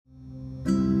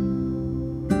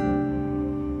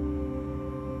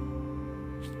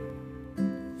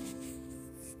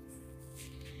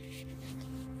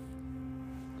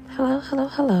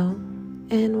Hello,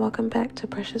 and welcome back to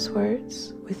Precious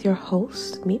Words with your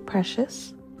host, Meet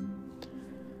Precious.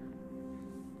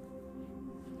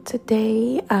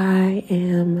 Today I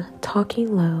am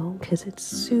talking low because it's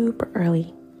super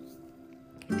early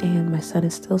and my son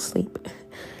is still asleep.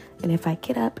 And if I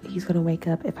get up, he's going to wake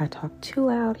up. If I talk too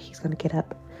loud, he's going to get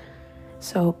up.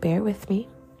 So bear with me.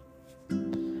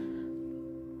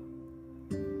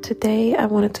 Today I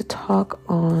wanted to talk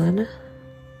on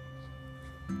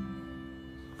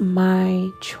my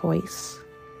choice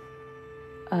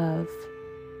of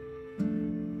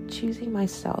choosing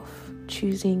myself,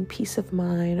 choosing peace of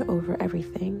mind over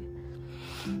everything.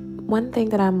 One thing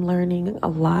that I'm learning a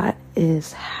lot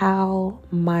is how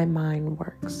my mind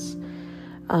works,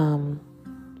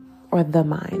 or the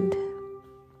mind.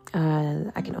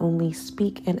 I can only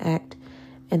speak and act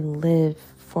and live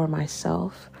for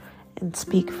myself and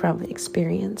speak from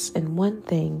experience. And one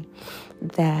thing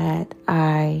that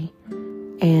I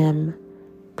am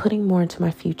putting more into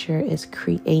my future is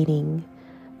creating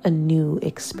a new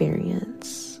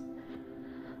experience.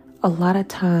 A lot of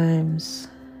times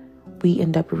we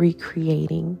end up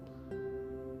recreating,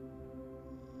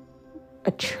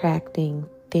 attracting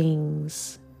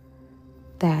things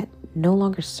that no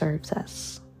longer serves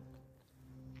us.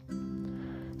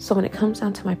 So when it comes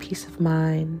down to my peace of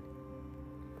mind,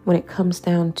 when it comes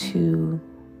down to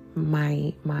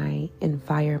my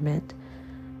environment,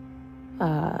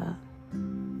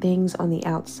 things on the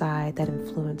outside that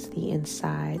influence the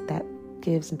inside, that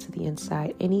gives into the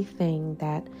inside, anything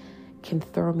that can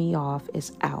throw me off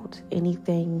is out.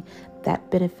 Anything that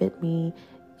benefit me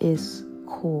is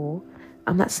cool.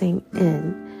 I'm not saying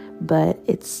in, but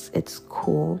it's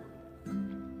cool.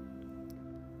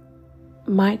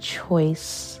 My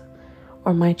choice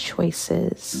or my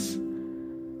choices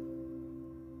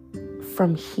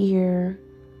from here,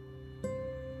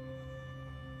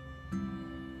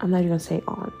 I'm not even going to say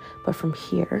on, but from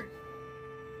here,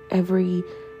 every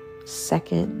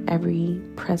second, every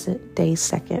present day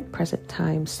second, present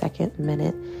time second,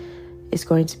 minute is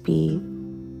going to be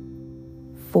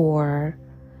for,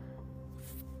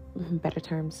 better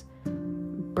terms,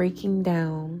 breaking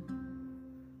down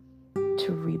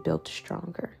to rebuild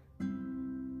stronger.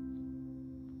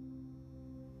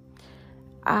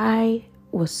 I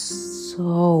was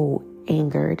so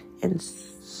angered and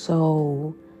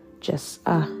so just,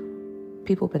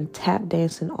 people been tap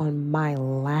dancing on my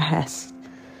last,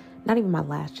 not even my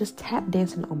last, just tap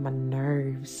dancing on my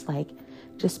nerves. Like,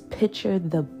 just picture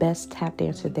the best tap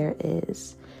dancer there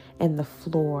is, and the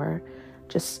floor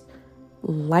just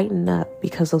lighten up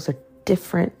because those are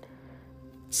different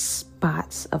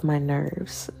spots of my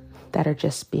nerves that are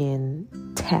just being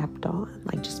tapped on.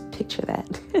 Like, just picture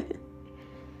that.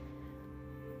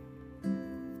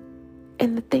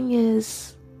 And the thing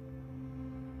is,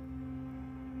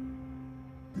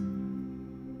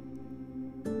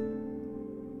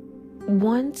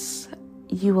 once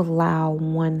you allow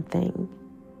one thing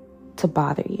to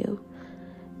bother you,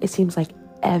 it seems like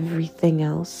everything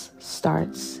else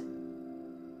starts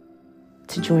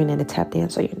to join in a tap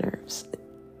dance on your nerves.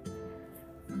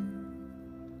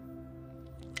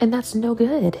 And that's no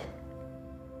good.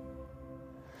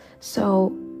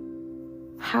 So,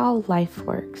 how life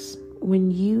works,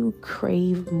 when you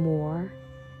crave more,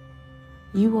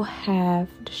 you will have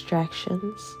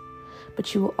distractions,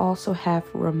 but you will also have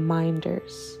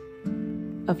reminders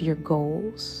of your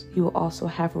goals. You will also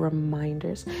have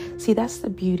reminders. See, that's the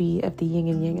beauty of the yin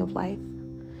and yang of life.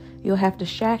 You'll have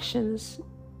distractions,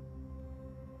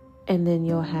 and then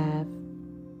you'll have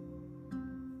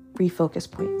refocus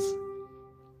points.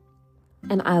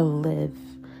 And I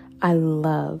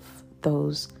love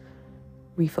those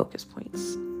refocus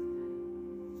points.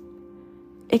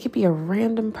 It could be a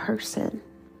random person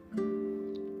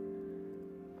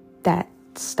that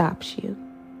stops you,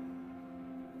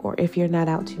 or if you're not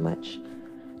out too much,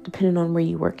 depending on where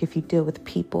you work, if you deal with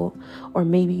people, or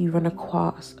maybe you run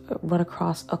across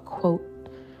a quote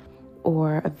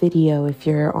or a video if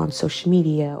you're on social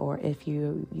media, or if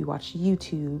you watch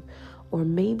YouTube, or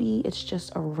maybe it's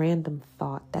just a random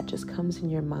thought that just comes in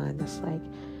your mind that's like,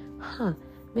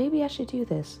 maybe I should do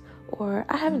this, or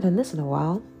I haven't done this in a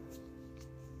while.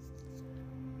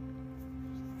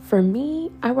 For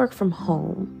me, I work from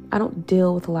home. I don't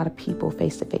deal with a lot of people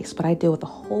face to face, but I deal with a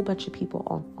whole bunch of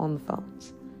people on the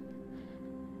phones.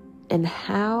 And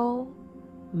how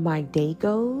my day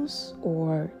goes,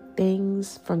 or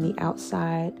things from the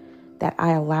outside that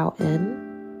I allow in,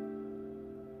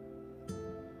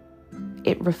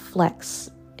 it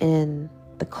reflects in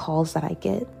the calls that I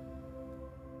get.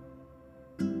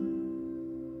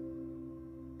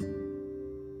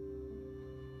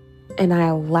 And I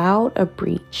allowed a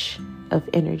breach of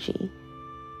energy.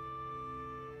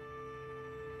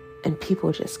 And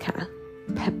people just kind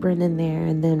of peppering in there.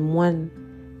 And then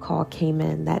one call came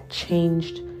in that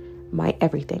changed my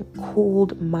everything,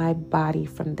 cooled my body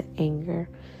from the anger,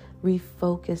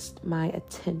 refocused my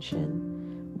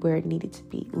attention where it needed to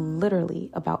be, literally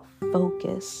about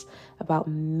focus, about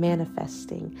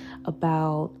manifesting,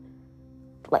 about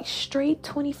like straight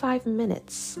 25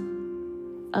 minutes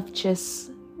of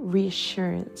just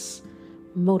reassurance,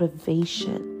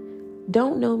 motivation.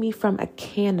 Don't know me from a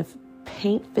can of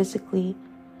paint physically,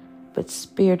 but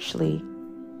spiritually,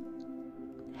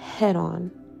 head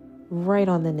on, right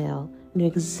on the nail, knew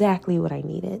exactly what I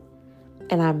needed.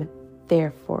 And I'm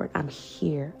there for it. I'm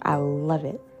here. I love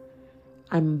it.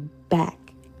 I'm back.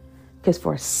 Because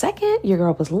for a second, your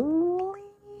girl was leaning,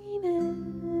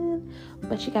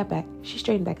 but she got back. She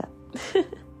straightened back up.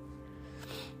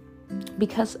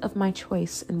 Because of my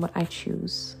choice and what I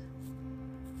choose.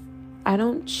 I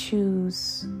don't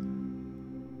choose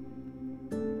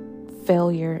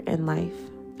failure in life.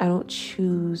 I don't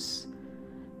choose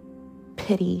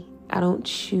pity. I don't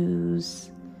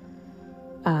choose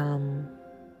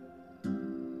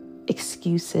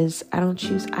excuses.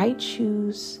 I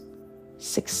choose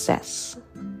success.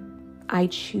 I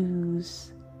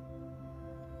choose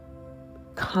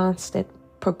constant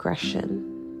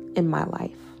progression in my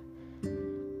life.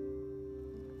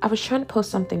 I was trying to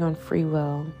post something on free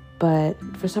will, but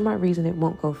for some odd reason it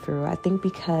won't go through. I think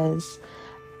because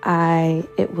I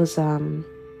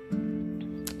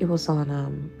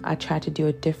tried to do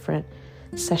a different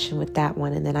session with that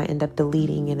one, and then I end up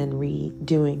deleting and then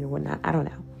redoing or whatnot. I don't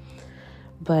know.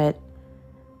 But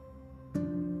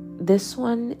this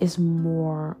one is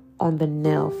more on the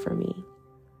nail for me.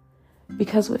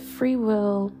 Because with free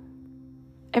will,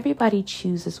 everybody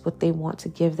chooses what they want to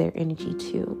give their energy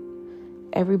to.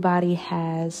 Everybody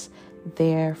has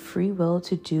their free will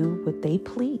to do what they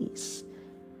please.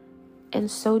 And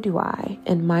so do I.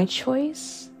 And my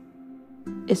choice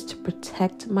is to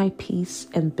protect my peace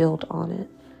and build on it.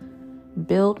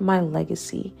 Build my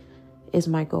legacy is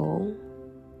my goal.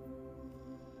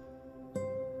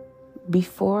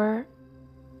 Before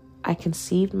I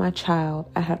conceived my child,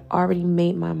 I had already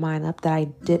made my mind up that I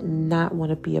did not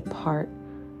want to be a part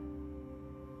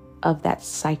of that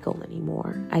cycle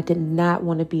anymore. I did not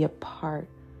want to be a part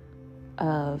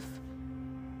of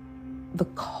the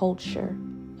culture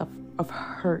of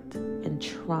hurt and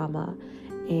trauma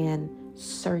and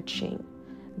searching,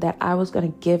 that I was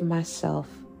going to give myself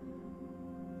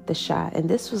the shot. And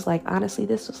this was like, honestly,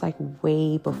 this was like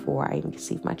way before I even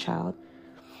conceived my child.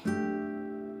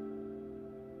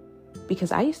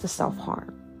 Because I used to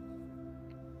self-harm.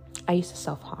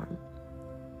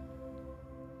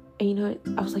 And you know what?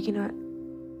 I was like, you know what?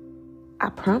 I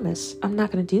promise I'm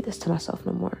not going to do this to myself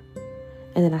no more.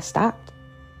 And then I stopped.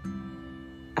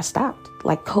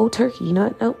 Like cold turkey. You know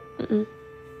what? Nope.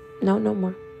 No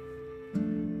more.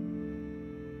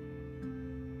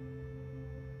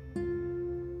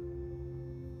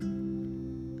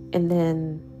 And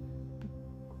then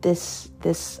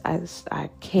I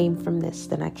came from this,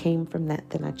 then I came from that,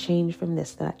 then I changed from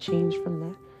this, then I changed from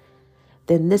that.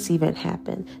 Then this event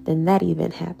happened, then that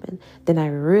event happened. Then I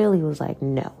really was like,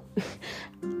 no.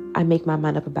 I make my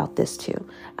mind up about this too.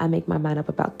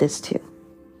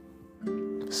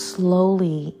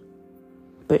 Slowly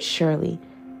but surely,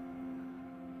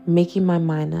 making my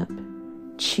mind up,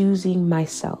 choosing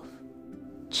myself,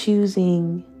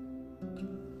 choosing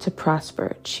to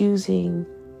prosper, choosing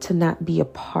to not be a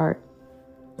part,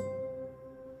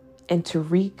 and to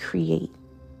recreate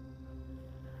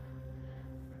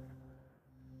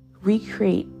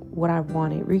what I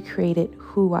wanted, recreated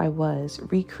who I was,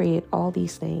 recreate all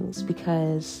these things,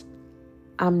 because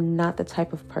I'm not the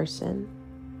type of person,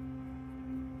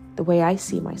 the way I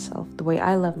see myself, the way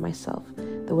I love myself,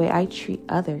 the way I treat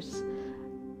others,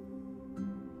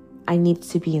 I need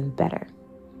to be in better.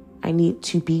 I need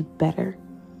to be better,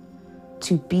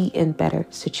 to be in better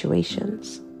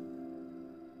situations.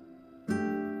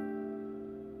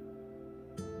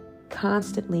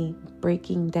 Constantly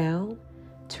breaking down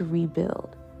to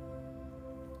rebuild.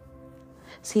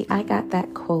 See, I got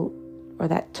that quote or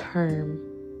that term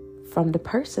from the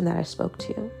person that I spoke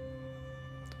to.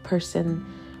 Person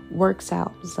works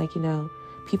out. It's like,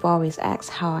 people always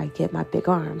ask how I get my big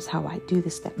arms, how I do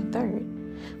this, that, and the third.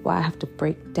 Well, I have to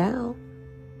break down,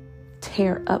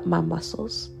 tear up my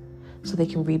muscles so they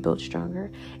can rebuild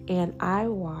stronger. And I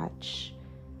watch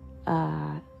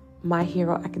My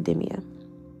Hero Academia.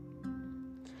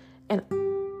 And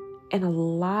a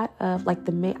lot of I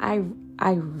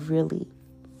really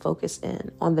focus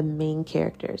in on the main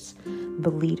characters, the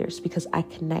leaders, because I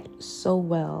connect so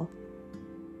well.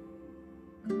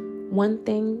 One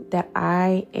thing that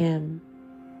I am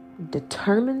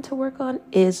determined to work on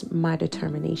is my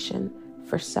determination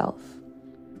for self,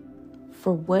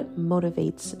 for what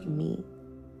motivates me.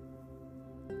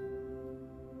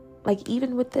 Like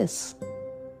even with this,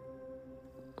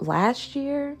 last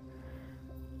year,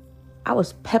 I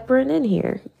was peppering in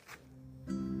here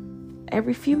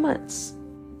every few months.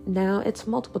 Now it's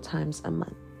multiple times a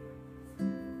month.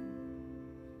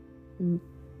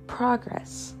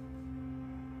 Progress.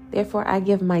 Therefore, I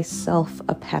give myself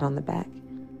a pat on the back.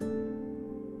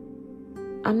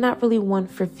 I'm not really one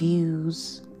for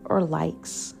views or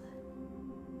likes.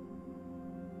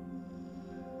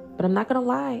 But I'm not going to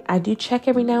lie. I do check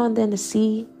every now and then to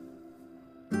see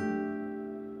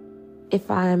if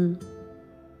I'm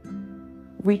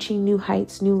reaching new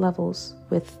heights, new levels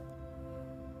with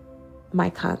my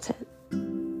content.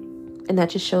 And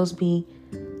that just shows me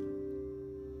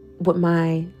what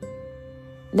my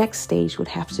next stage would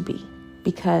have to be,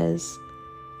 because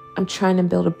I'm trying to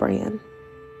build a brand.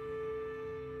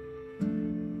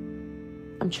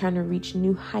 I'm trying to reach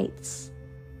new heights,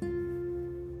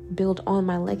 build on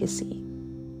my legacy.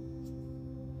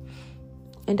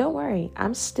 And don't worry,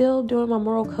 I'm still doing my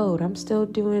moral code. I'm still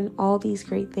doing all these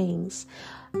great things.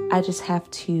 I just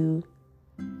have to,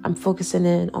 I'm focusing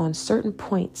in on certain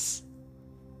points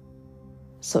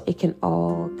so it can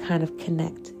all kind of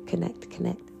connect.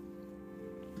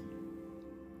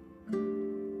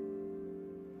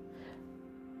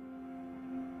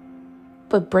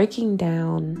 But breaking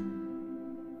down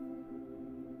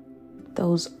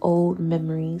those old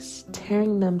memories,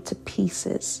 tearing them to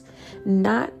pieces,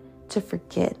 not to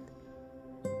forget,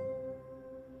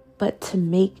 but to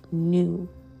make new,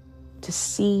 to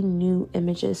see new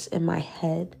images in my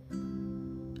head,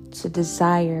 to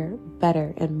desire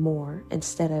better and more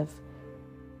instead of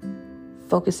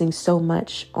focusing so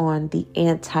much on the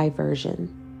anti-version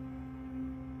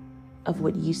of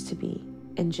what used to be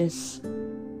and just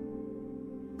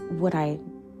what I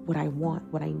want,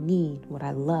 what I need, what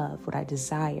I love, what I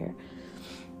desire.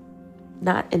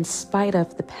 Not in spite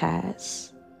of the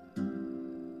past,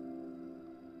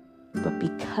 but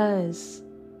because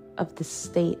of the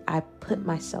state I put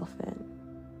myself in.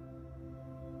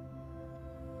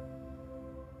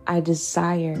 I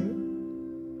desire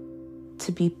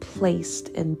to be placed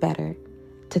in better,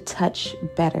 to touch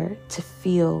better, to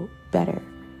feel better,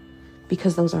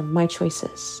 because those are my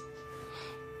choices.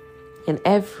 And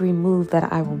every move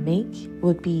that I will make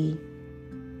would be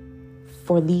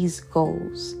for these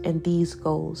goals and these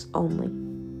goals only.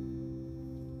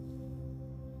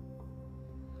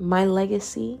 My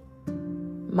legacy,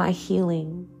 my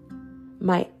healing,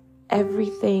 my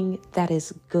everything that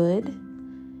is good,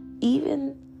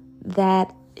 even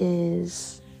that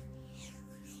is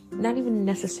not even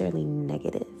necessarily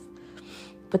negative,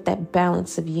 but that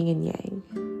balance of yin and yang,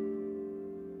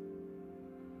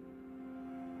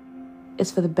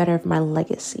 is for the better of my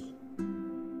legacy,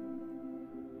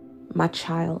 my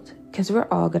child, because we're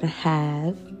all going to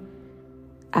have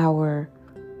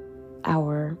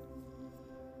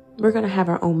we're going to have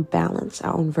our own balance,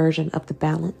 our own version of the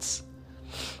balance.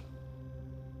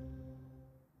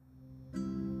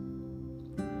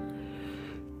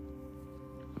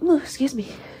 Ooh, excuse me.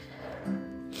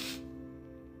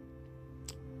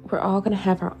 We're all going to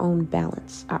have our own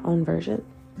balance, our own version.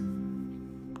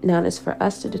 Now it's for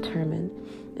us to determine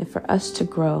and for us to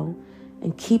grow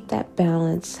and keep that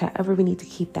balance however we need to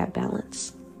keep that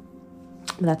balance.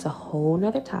 But that's a whole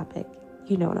nother topic.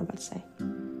 You know what I'm about to say.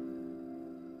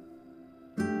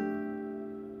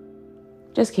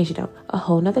 Just in case you don't, a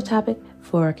whole nother topic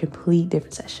for a complete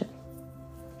different session.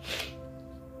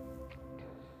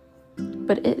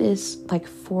 But it is like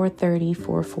 4:30,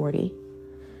 4:40.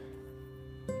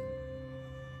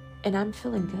 And I'm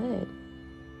feeling good.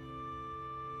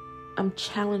 I'm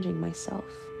challenging myself.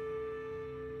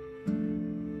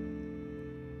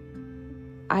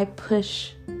 I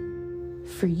push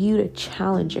for you to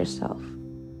challenge yourself,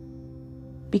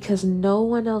 because no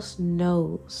one else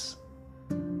knows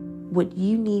what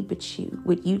you need but you,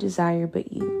 what you desire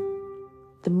but you,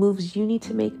 the moves you need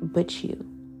to make but you.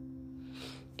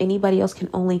 Anybody else can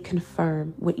only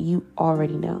confirm what you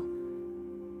already know.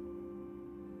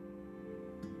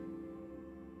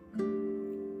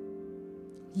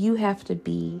 You have to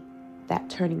be that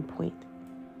turning point,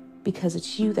 because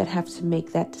it's you that have to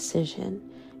make that decision.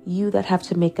 You that have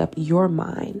to make up your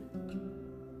mind.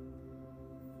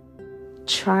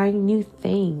 Trying new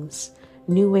things,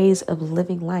 new ways of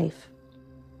living life.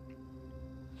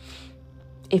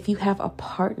 If you have a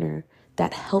partner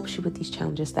that helps you with these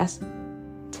challenges, that's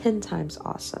 10 times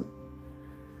awesome.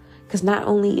 Because not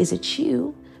only is it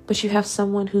you, but you have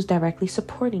someone who's directly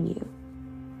supporting you.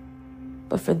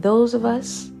 But for those of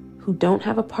us who don't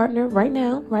have a partner right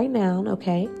now,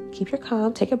 okay, keep your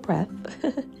calm, take a breath.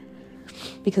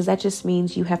 Because that just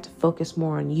means you have to focus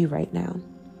more on you right now.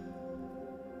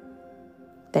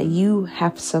 That you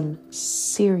have some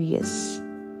serious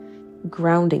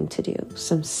grounding to do,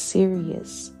 some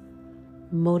serious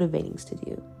motivating to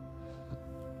do.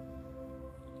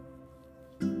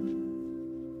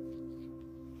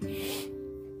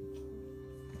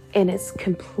 And it's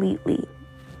completely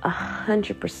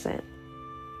 100%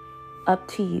 up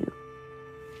to you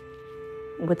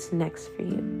what's next for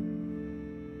you.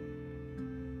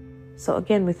 So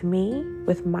again, with me,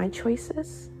 with my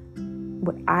choices,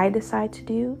 what I decide to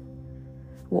do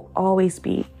will always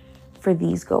be for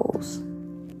these goals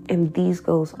and these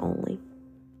goals only.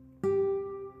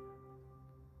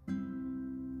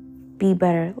 Be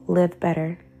better, live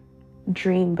better,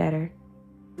 dream better,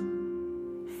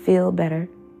 feel better.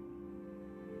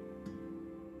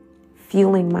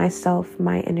 Fueling myself,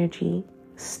 my energy,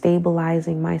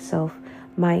 stabilizing myself,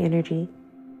 my energy,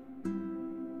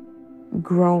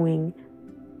 growing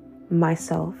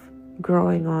myself,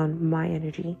 growing on my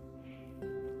energy,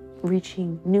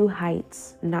 reaching new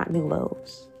heights, not new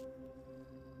lows.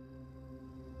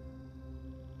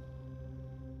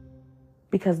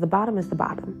 Because the bottom is the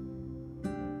bottom.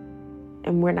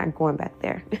 And we're not going back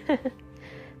there.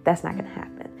 That's not going to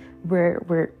happen.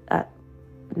 We're up.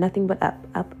 Nothing but up,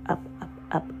 up, up, up,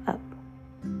 up, up.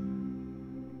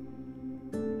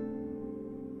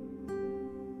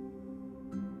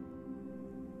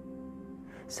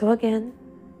 So again,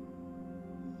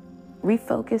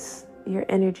 refocus your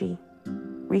energy,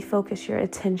 refocus your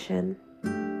attention,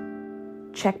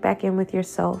 check back in with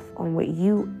yourself on what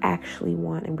you actually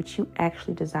want and what you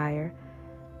actually desire.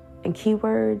 And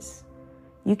keywords,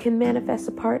 you can manifest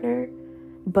a partner,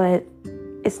 but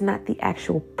it's not the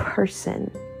actual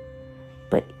person,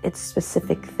 but it's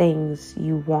specific things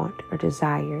you want or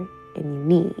desire and you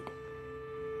need.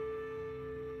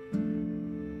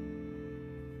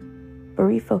 But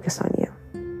refocus on you.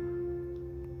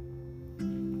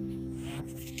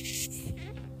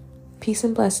 Peace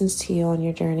and blessings to you on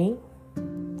your journey.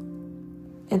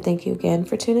 And thank you again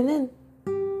for tuning in.